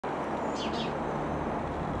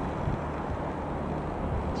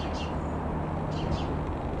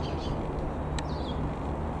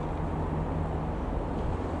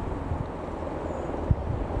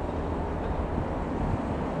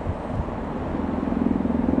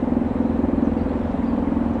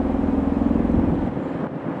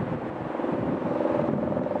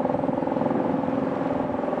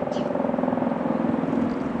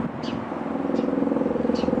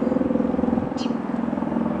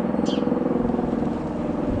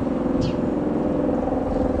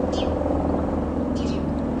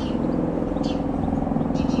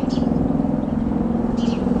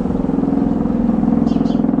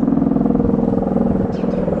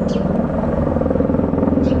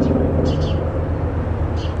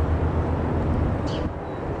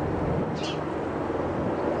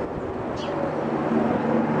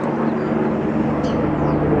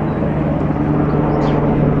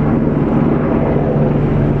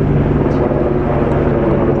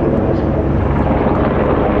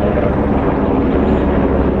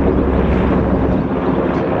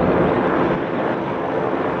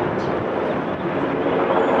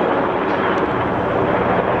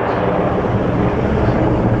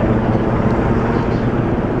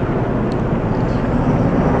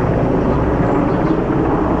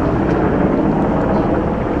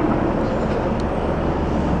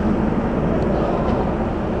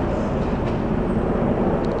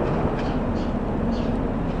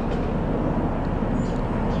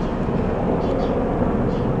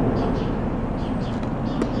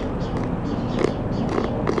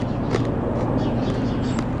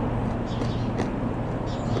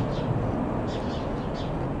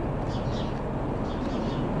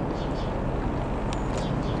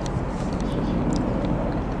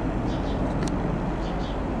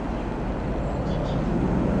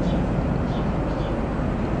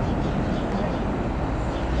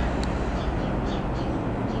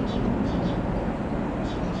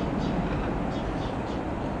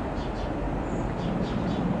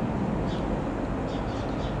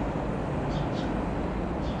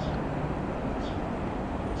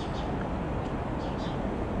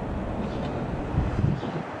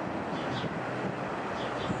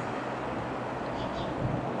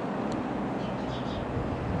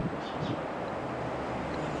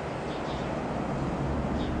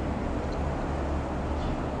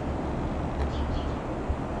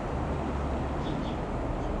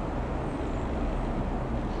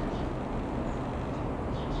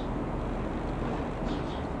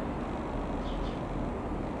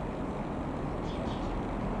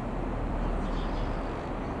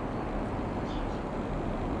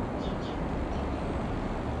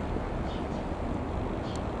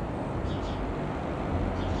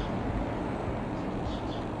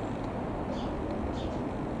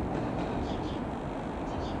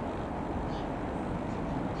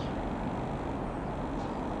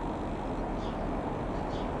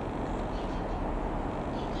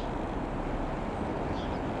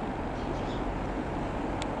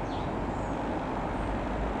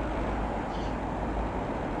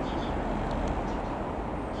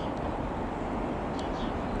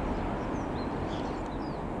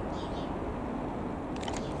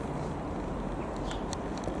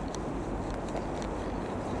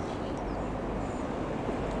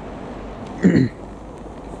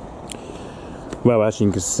Well, as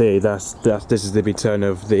you can see, this is the return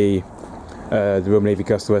of the Royal Navy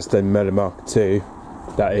Agustawestland Merlin Mark II.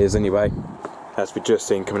 That is, anyway, as we just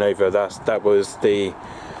seen coming over. This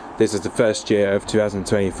is the first year of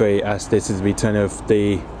 2023. As this is the return of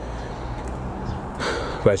the.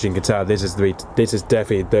 Well, as you can tell, this is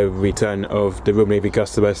definitely the return of the Royal Navy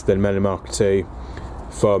Agustawestland Merlin Mark II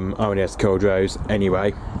from RNS Culdrose.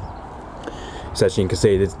 Anyway, so as you can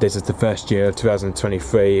see, this is the first year of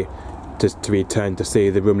 2023 to return to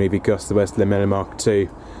see the Royal Navy Agustawestland Merlin Mark II,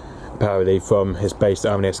 apparently from his base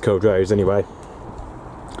at RNS Culdrose. Anyway,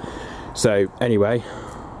 so anyway,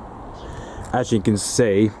 as you can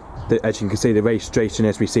see, the registration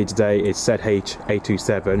as we see today is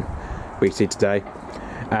ZH827. We see today.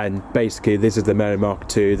 And basically this is the Merlin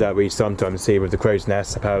Mark II that we sometimes see with the crow's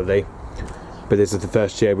nest, apparently. But this is the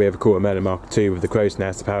first year we ever caught a Merlin Mark II with the crow's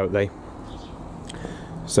nest, apparently.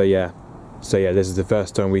 So yeah, this is the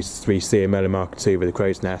first time we see a Merlin Mark II with the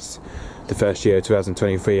crow's nest. The first year of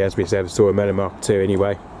 2023 as we ever saw a Merlin Mark II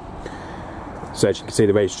anyway. So as you can see,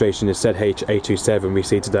 the registration is ZH827 we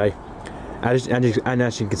see today. And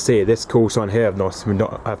as you can see, this call sign here I've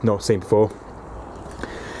not seen before.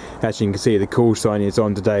 As you can see, the call sign is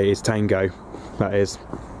on today is Tango, that is.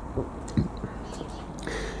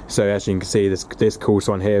 So as you can see, this call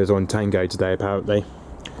sign here is on Tango today, apparently.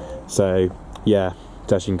 So yeah.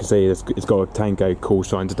 So as you can see, it's got a Tango call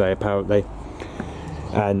sign today apparently,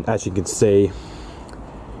 and as you can see,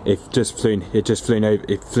 it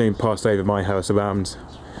flew past over my house around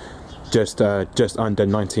just under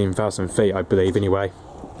 19,000 feet, I believe, anyway.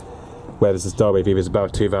 Whereas the star wave was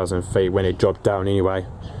about 2,000 feet when it dropped down anyway,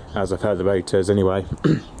 as I've heard the rotors anyway.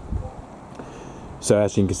 So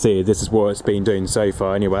as you can see, this is what it's been doing so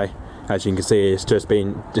far anyway. As you can see, it's just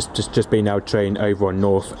been out training over on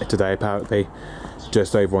north today apparently,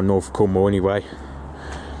 just over on North Cornwall anyway.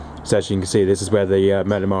 So as you can see, this is where the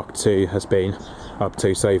Merlin Mark II has been up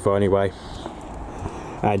to so far anyway.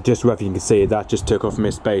 And just roughly you can see that just took off from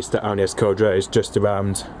its base to Culdrose just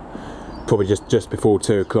around, probably just before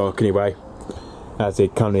 2 o'clock anyway, as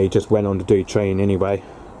it currently just went on to do training anyway.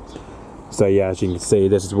 So yeah, as you can see,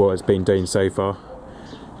 this is what it's been doing so far.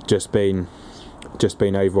 Just been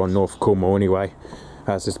over on North Cornwall anyway,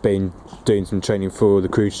 as it's been doing some training for the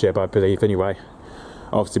cruise ship, I believe anyway.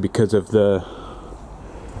 Obviously because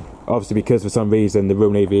for some reason the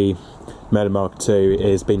Royal Navy Merlin Mark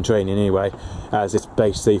II has been training anyway, as it's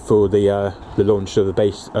basically for the launch of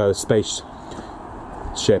the space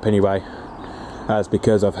ship anyway. As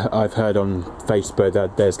because I've heard on Facebook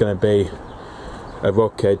that there's going to be a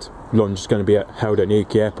rocket launch going to be held at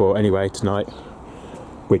Newquay Airport anyway tonight,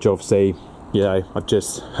 which obviously, you know, I've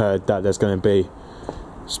just heard that there's going to be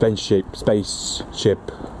spaceship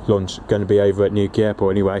launch going to be over at Newquay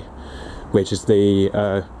Airport anyway, which is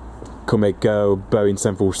the Comet Girl Boeing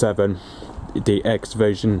 747, the X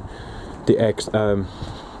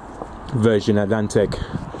version Atlantic.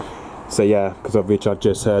 So yeah, because of which I've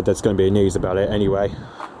just heard there's going to be news about it anyway.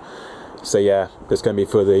 So yeah, it's going to be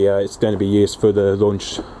for the it's going to be used for the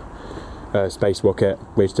launch space rocket,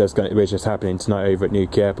 which is happening tonight over at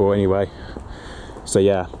Newquay Airport anyway. So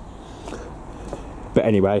yeah, but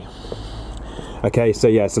anyway, okay, so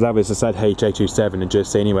yeah, so that was the ZH827 and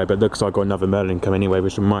just anyway, but looks like I've got another Merlin coming anyway,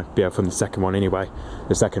 which might be out from the second one anyway.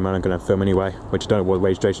 The second one I'm going to film anyway, which I don't know what the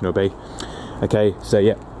registration will be. Okay, so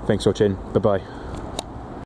yeah, thanks for watching, bye bye.